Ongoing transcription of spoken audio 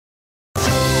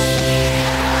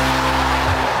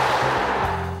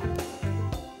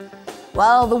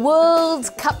Well, the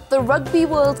World Cup, the Rugby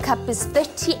World Cup is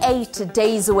 38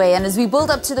 days away, and as we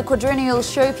build up to the quadrennial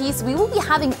showpiece, we will be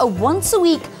having a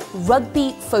once-a-week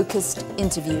rugby-focused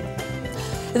interview.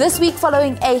 This week,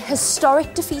 following a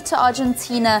historic defeat to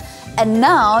Argentina, and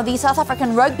now the South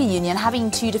African Rugby Union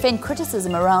having to defend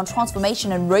criticism around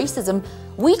transformation and racism,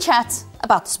 we chat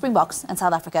about the Springboks and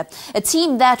South Africa, a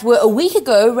team that were a week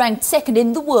ago ranked second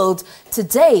in the world,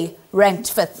 today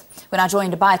ranked fifth. We're now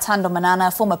joined by Thando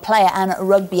Manana, former player and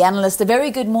rugby analyst. A very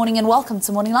good morning and welcome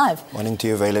to Morning Live. Morning to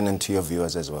you, Valen, and to your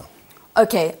viewers as well.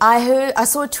 Okay, I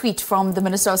saw a tweet from the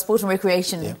Minister of Sport and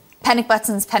Recreation. Yeah. Panic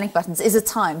buttons, panic buttons. Is it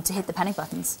time to hit the panic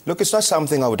buttons? Look, it's not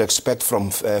something I would expect from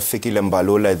Fikile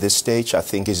Mbalula at this stage. I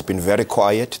think he's been very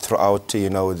quiet throughout,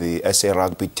 the SA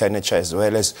Rugby tenure as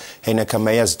well as Heineke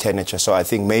Meyer's tenure. So I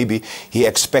think maybe he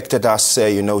expected us,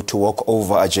 to walk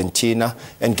over Argentina.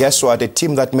 And guess what? A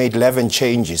team that made 11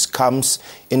 changes comes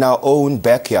in our own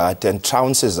backyard and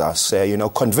trounces us,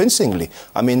 convincingly.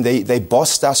 I mean, they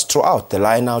bossed us throughout. The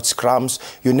line-out, scrums,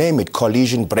 you name it,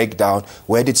 collision, breakdown.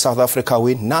 Where did South Africa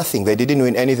win? Nothing. They didn't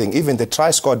win anything. Even the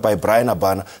try scored by Brian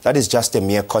Abana, that is just a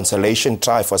mere consolation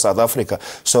try for South Africa.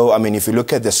 So, I mean, if you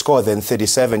look at the score, then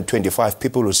 37-25,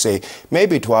 people will say,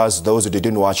 maybe it was those who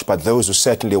didn't watch, but those who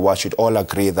certainly watched it all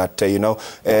agree that,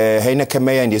 Heineke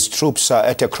Meyer and his troops are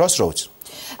at a crossroads.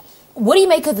 What do you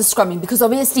make of the scrumming? Because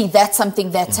obviously that's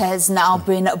something that has now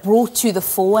been brought to the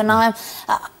fore, and I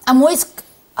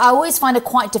always find it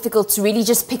quite difficult to really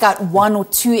just pick out one or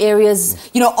two areas.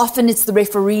 Often it's the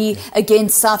referee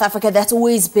against South Africa. That's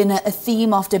always been a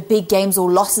theme after big games or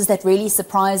losses that really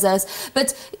surprise us.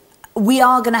 But we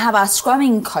are going to have our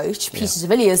scrumming coach, Peter de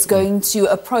Villiers, going to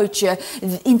approach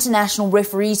international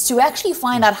referees to actually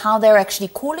find out how they're actually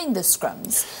calling the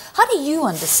scrums. How do you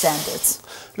understand it?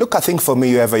 Look, I think for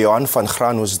me, you have Johan van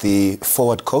Graan, who's the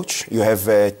forward coach. You have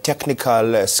a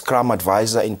technical scrum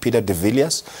advisor in Peter de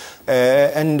Villiers.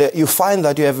 And you find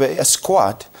that you have a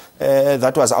squad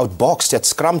that was outboxed at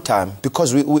scrum time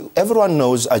because everyone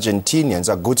knows Argentinians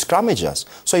are good scrummagers.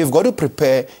 So you've got to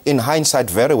prepare in hindsight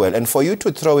very well. And for you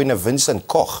to throw in a Vincent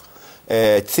Koch,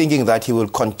 thinking that he will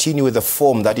continue with the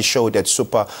form that he showed at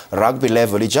Super Rugby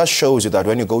level, it just shows you that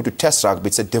when you go to Test Rugby,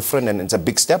 it's a different and it's a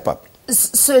big step up.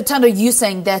 So, Thando, you're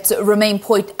saying that Romain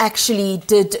Poit actually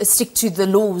did stick to the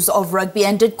laws of rugby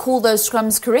and did call those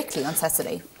scrums correctly on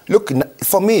Saturday? Look,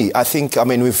 for me, I think,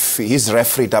 he's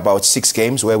refereed about 6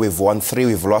 games where we've won 3,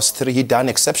 we've lost 3. He's done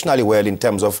exceptionally well in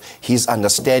terms of his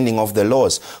understanding of the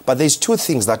laws. But there's 2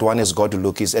 things that one has got to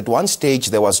look is at one stage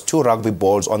there was 2 rugby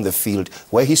balls on the field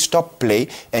where he stopped play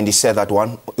and he said that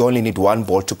you only need 1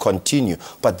 ball to continue.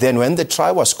 But then when the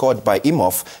try was scored by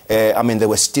Imhoff, there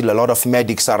were still a lot of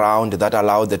medics around that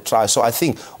allowed the try. So I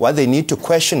think what they need to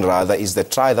question rather is the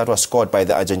try that was scored by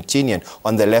the Argentinian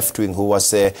on the left wing who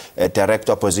was a direct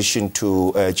opposition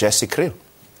to Jesse Kriel.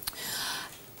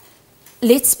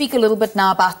 Let's speak a little bit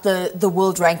now about the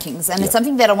world rankings, and it's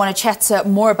something that I want to chat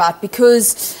more about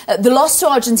because the loss to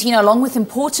Argentina, along with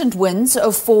important wins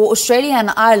for Australia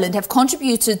and Ireland, have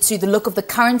contributed to the look of the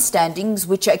current standings,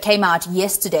 which came out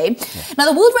yesterday. Yeah.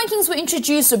 Now, the world rankings were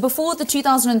introduced before the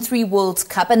 2003 World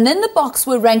Cup, and then the Boks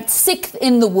were ranked 6th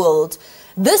in the world.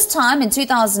 This time in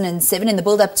 2007, in the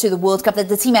build-up to the World Cup that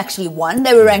the team actually won,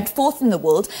 they were ranked 4th in the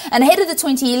world. And ahead of the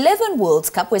 2011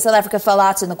 World Cup, where South Africa fell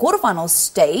out in the quarterfinal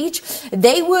stage,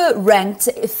 they were ranked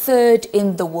 3rd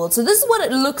in the world. So this is what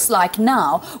it looks like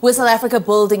now, with South Africa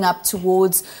building up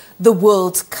towards the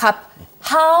World Cup.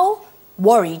 How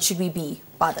worried should we be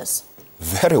by this?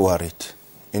 Very worried.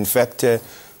 In fact,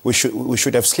 we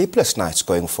should have sleepless nights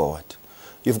going forward.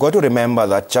 You've got to remember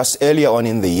that just earlier on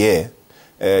in the year,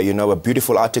 a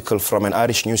beautiful article from an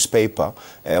Irish newspaper,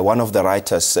 one of the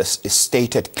writers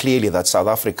stated clearly that South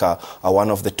Africa are one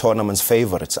of the tournament's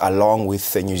favourites, along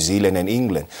with New Zealand and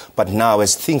England. But now,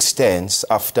 as things stand,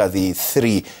 after the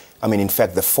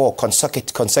 4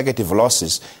 consecutive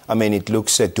losses, it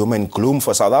looks doom and gloom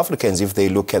for South Africans if they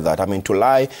look at that. To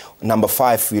lie number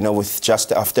 5, with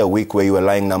just after a week where you were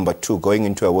lying number 2, going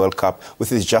into a World Cup,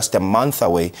 with it just a month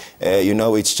away,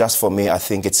 it's just, for me, I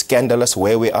think it's scandalous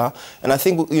where we are. And I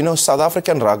think, South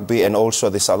African rugby and also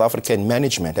the South African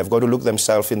management have got to look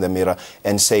themselves in the mirror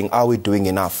and saying, are we doing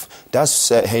enough? Does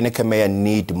Heineke Meyer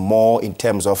need more in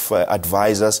terms of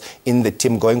advisors in the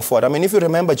team going forward? If you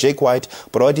remember, Jake White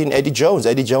brought in Eddie Jones.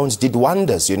 Eddie Jones did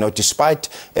wonders, despite,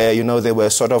 there were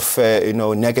sort of,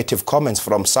 negative comments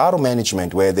from SARU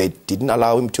management where they didn't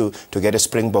allow him to get a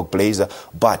Springbok blazer.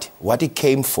 But what he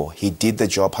came for, he did the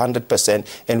job 100%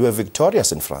 and we were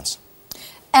victorious in France.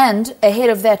 And ahead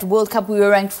of that World Cup, we were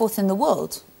ranked 4th in the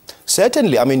world.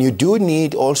 Certainly, I mean, you do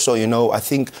need also, you know, I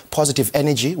think positive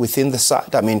energy within the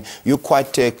side. I mean, you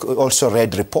quite also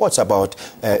read reports about,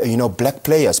 you know, black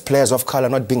players of color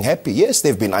not being happy. Yes,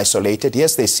 they've been isolated.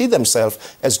 Yes, they see themselves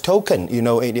as token, you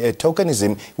know,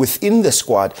 tokenism within the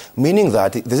squad, meaning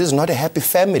that this is not a happy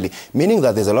family, meaning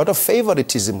that there's a lot of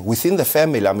favoritism within the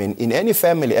family. I mean, in any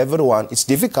family, everyone, it's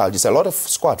difficult. It's a lot of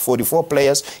squad, 44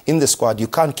 players in the squad. You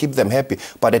can't keep them happy,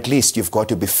 but at least you've got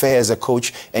to be fair as a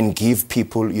coach and give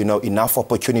people, you know, enough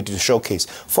opportunity to showcase.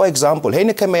 For example,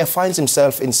 Heineke Meyer finds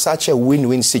himself in such a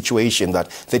win-win situation that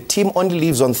the team only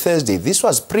leaves on Thursday. This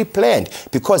was pre-planned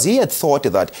because he had thought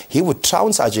that he would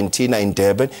trounce Argentina in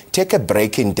Durban, take a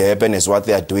break in Durban is what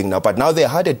they are doing now. But now they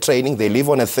had a training. They leave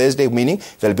on a Thursday, meaning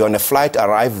they'll be on a flight,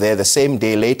 arrive there the same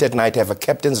day, late at night, have a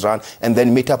captain's run, and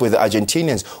then meet up with the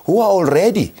Argentinians who are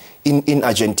already in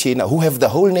Argentina, who have the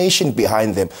whole nation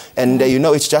behind them. And, you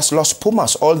know, it's just Los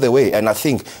Pumas all the way. And I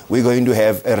think we're going to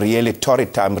have a really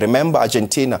torrid time. Remember,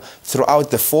 Argentina,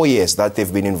 throughout the 4 years that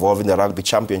they've been involved in the Rugby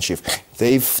Championship,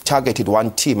 they've targeted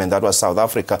one team, and that was South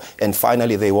Africa. And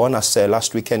finally, they won us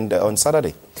last weekend on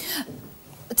Saturday.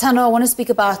 Thando, I want to speak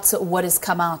about what has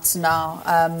come out now.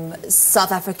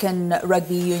 South African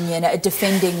Rugby Union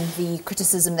defending the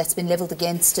criticism that's been levelled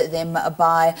against them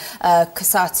by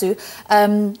COSATU.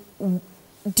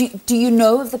 Do you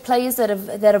know of the players that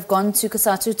have gone to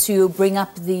COSATU to bring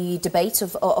up the debate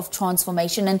of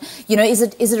transformation? And, you know, is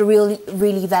it a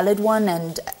really valid one?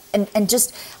 And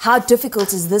just how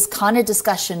difficult is this kind of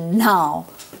discussion now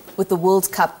with the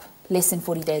World Cup less than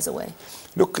 40 days away?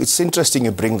 Look, it's interesting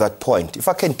you bring that point. If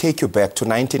I can take you back to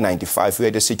 1995, we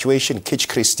had a situation, Kitch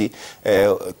Christie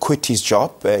quit his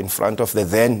job in front of the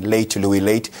then late Louis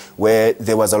Late, where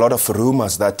there was a lot of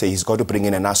rumors that he's got to bring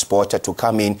in an exporter to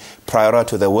come in prior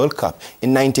to the World Cup.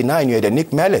 In 99, you had a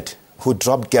Nick Mallet who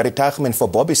dropped Gary Teichmann for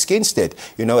Bobby Skinstead,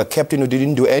 you know, a captain who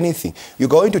didn't do anything. You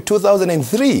go into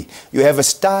 2003, you have a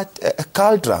start,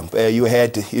 Carl Trump. You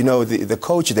had, you know, the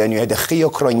coach then, you had the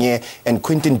Gio Cronje and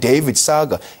Quinton David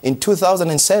saga. In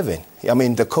 2007, I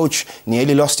mean, the coach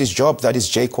nearly lost his job. That is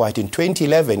Jake White. In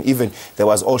 2011, even there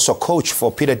was also coach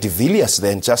for Peter de Villiers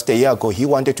then, just a year ago. He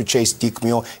wanted to chase Dick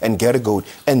Muir and Gary Gould.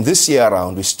 And this year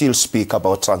around, we still speak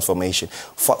about transformation.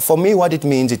 For me, what it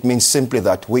means simply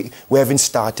that we haven't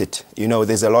started. You know,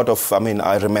 there's a lot of, I mean,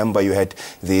 I remember you had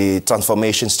the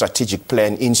transformation strategic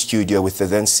plan in studio with the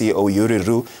then CEO, Yuri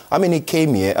Roo. I mean, he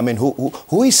came here. I mean,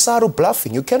 who is Saru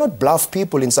bluffing? You cannot bluff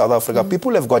people in South Africa.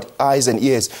 People have got eyes and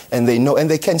ears, and they know, and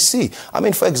they can see. I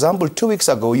mean, for example, 2 weeks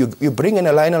ago, you bring in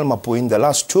a Lionel Mapu in the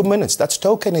last 2 minutes. That's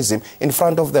tokenism in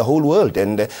front of the whole world.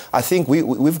 And I think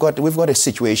we've got a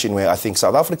situation where I think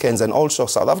South Africans and also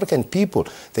South African people,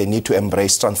 they need to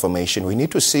embrace transformation. We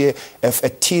need to see a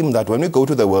team that when we go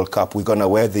to the World Cup, we're going to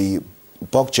wear the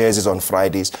Bok jerseys on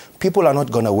Fridays. People are not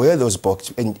going to wear those Bok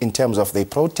in terms of they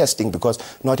protesting because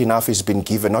not enough is being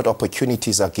given, not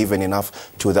opportunities are given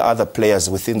enough to the other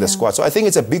players within the squad. So I think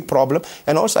it's a big problem.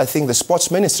 And also I think the sports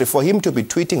ministry, for him to be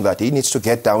tweeting that, he needs to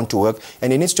get down to work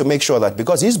and he needs to make sure that,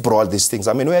 because he's brought these things.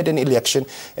 I mean, we had an election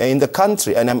in the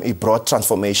country and he brought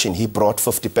transformation. He brought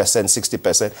 50%,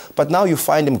 60%. But now you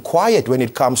find him quiet when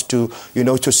it comes to, you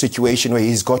know, to a situation where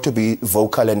he's got to be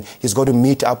vocal and he's got to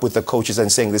meet up with the coaches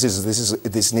and saying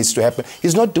this needs to happen.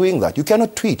 He's not doing that. You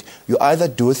cannot tweet. You either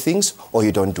do things or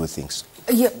you don't do things.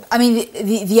 Yeah, I mean,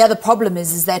 the other problem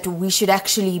is that we should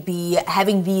actually be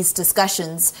having these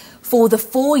discussions for the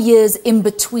 4 years in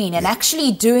between and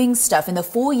actually doing stuff in the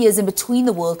 4 years in between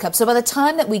the World Cup. So by the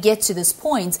time that we get to this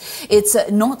point, it's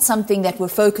not something that we're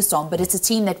focused on, but it's a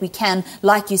team that we can,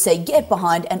 like you say, get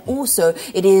behind. And also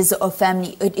it is a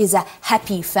family, it is a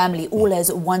happy family, all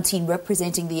as one team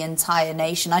representing the entire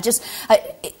nation.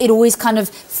 It always kind of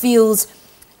feels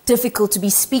difficult to be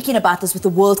speaking about this with the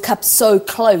World Cup so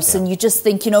close, and you just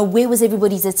think, you know, where was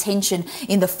everybody's attention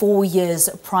in the 4 years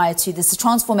prior to this? The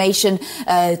transformation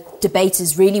debate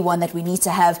is really one that we need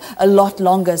to have a lot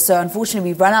longer. So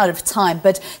unfortunately, we've run out of time.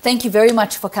 But thank you very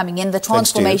much for coming in. The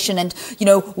transformation and, you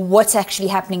know, what's actually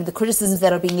happening, the criticisms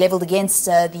that are being levelled against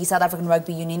the South African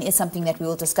Rugby Union is something that we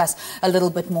will discuss a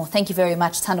little bit more. Thank you very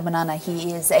much, Thando Manana.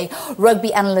 He is a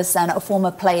rugby analyst and a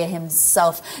former player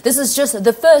himself. This is just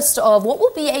the first of what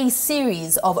will be a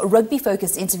series of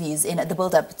rugby-focused interviews in the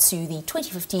build-up to the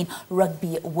 2015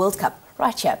 Rugby World Cup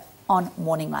right here on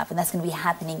Morning Live, and that's going to be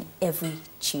happening every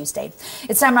Tuesday.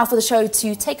 It's time now for the show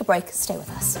to take a break. Stay with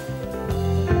us.